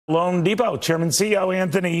loanDepot, Chairman CEO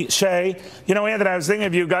Anthony Hsieh. You know, Anthony, I was thinking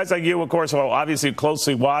of you guys like you, of course, will obviously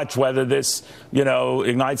closely watch whether this,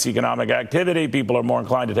 ignites economic activity. People are more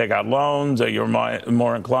inclined to take out loans. You're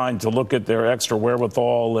more inclined to look at their extra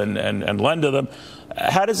wherewithal and lend to them.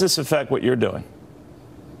 How does this affect what you're doing?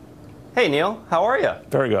 Hey, Neil, how are you?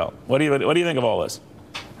 Very good. What do you think of all this?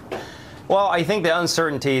 Well, I think the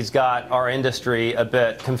uncertainty's got our industry a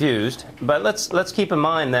bit confused, but let's keep in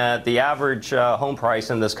mind that the average home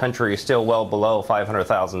price in this country is still well below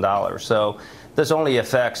 $500,000. So this only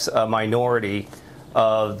affects a minority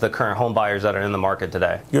of the current home buyers that are in the market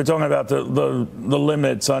today. You're talking about the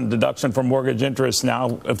limits on deduction for mortgage interest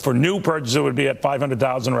now. For new purchases, it would be at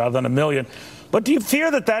 $500,000 rather than $1 million. But do you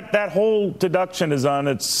fear that whole deduction is on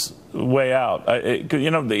its way out?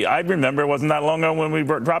 I remember it wasn't that long ago when we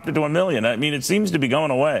dropped it to $1 million. I mean, it seems to be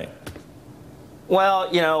going away. Well,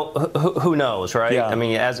 who knows, right? Yeah. I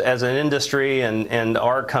mean, as an industry, and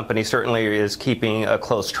our company certainly is keeping a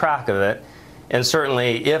close track of it. And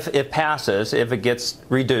certainly, if it passes, if it gets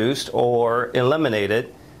reduced or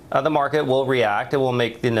eliminated, the market will react. It will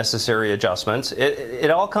make the necessary adjustments. It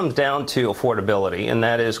all comes down to affordability, and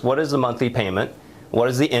that is, what is the monthly payment? What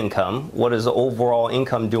is the income? What is the overall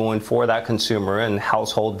income doing for that consumer and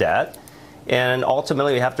household debt? And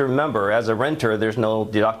ultimately, you have to remember, as a renter, there's no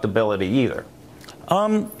deductibility either.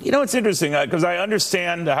 It's interesting because I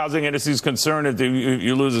understand the housing industry's concern if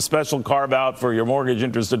you lose a special carve out for your mortgage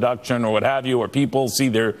interest deduction or what have you, or people see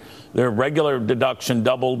their regular deduction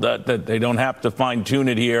doubled, that they don't have to fine tune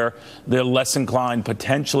it here. They're less inclined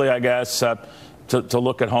potentially, I guess, to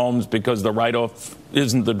look at homes because the write-off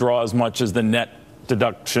isn't the draw as much as the net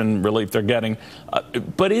deduction relief they're getting.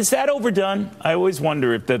 But is that overdone? I always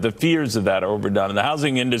wonder if the fears of that are overdone. In the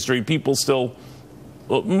housing industry, people still,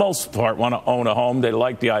 most part, want to own a home. They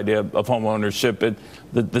like the idea of home ownership.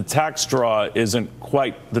 The tax draw isn't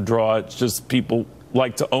quite the draw. It's just people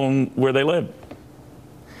like to own where they live.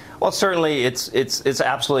 Well, certainly it's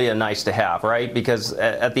absolutely a nice to have, right? Because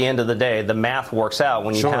at the end of the day, the math works out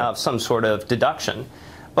when you have some sort of deduction.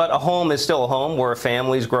 But a home is still a home where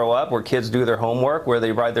families grow up, where kids do their homework, where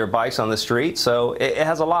they ride their bikes on the street. So it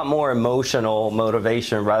has a lot more emotional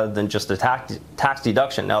motivation rather than just a tax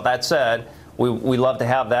deduction. Now, that said, we love to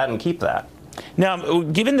have that and keep that. Now,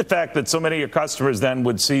 given the fact that so many of your customers then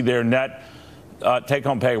would see their net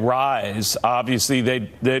take-home pay rise, obviously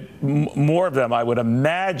more of them, I would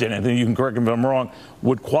imagine, and you can correct me if I'm wrong,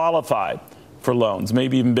 would qualify for loans.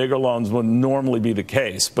 Maybe even bigger loans would normally be the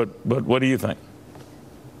case. But what do you think?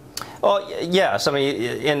 Well, yes. I mean,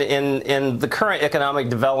 in the current economic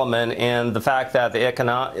development and the fact that the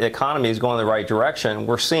economy is going in the right direction,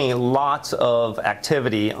 we're seeing lots of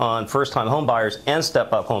activity on first-time home buyers and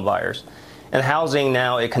step-up home buyers. And housing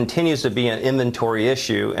now, it continues to be an inventory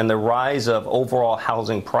issue, and the rise of overall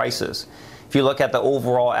housing prices. If you look at the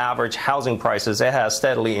overall average housing prices, it has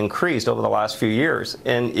steadily increased over the last few years.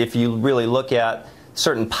 And if you really look at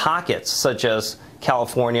certain pockets, such as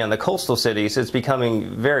California and the coastal cities, it's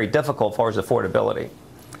becoming very difficult as far as affordability.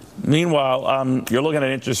 Meanwhile, you're looking at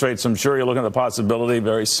interest rates. I'm sure you're looking at the possibility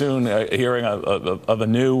very soon, hearing of a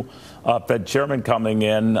new Fed chairman coming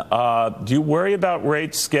in. Do you worry about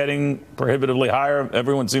rates getting prohibitively higher?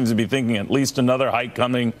 Everyone seems to be thinking at least another hike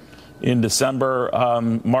coming in December.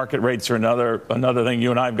 Market rates are another thing.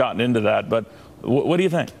 You and I have gotten into that. But what do you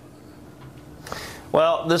think?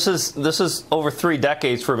 Well, this is over 3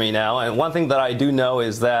 decades for me now, and one thing that I do know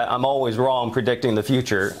is that I'm always wrong predicting the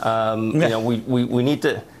future.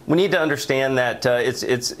 We need to understand that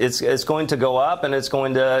it's going to go up, and it's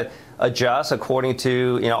going to adjust according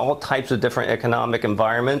to all types of different economic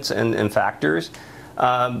environments and factors.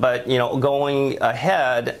 But going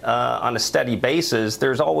ahead on a steady basis,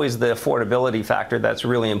 there's always the affordability factor that's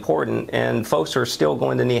really important, and folks are still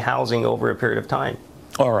going to need housing over a period of time.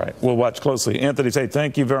 All right. We'll watch closely. Anthony Hsieh,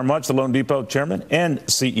 thank you very much. The loanDepot Chairman and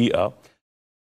CEO.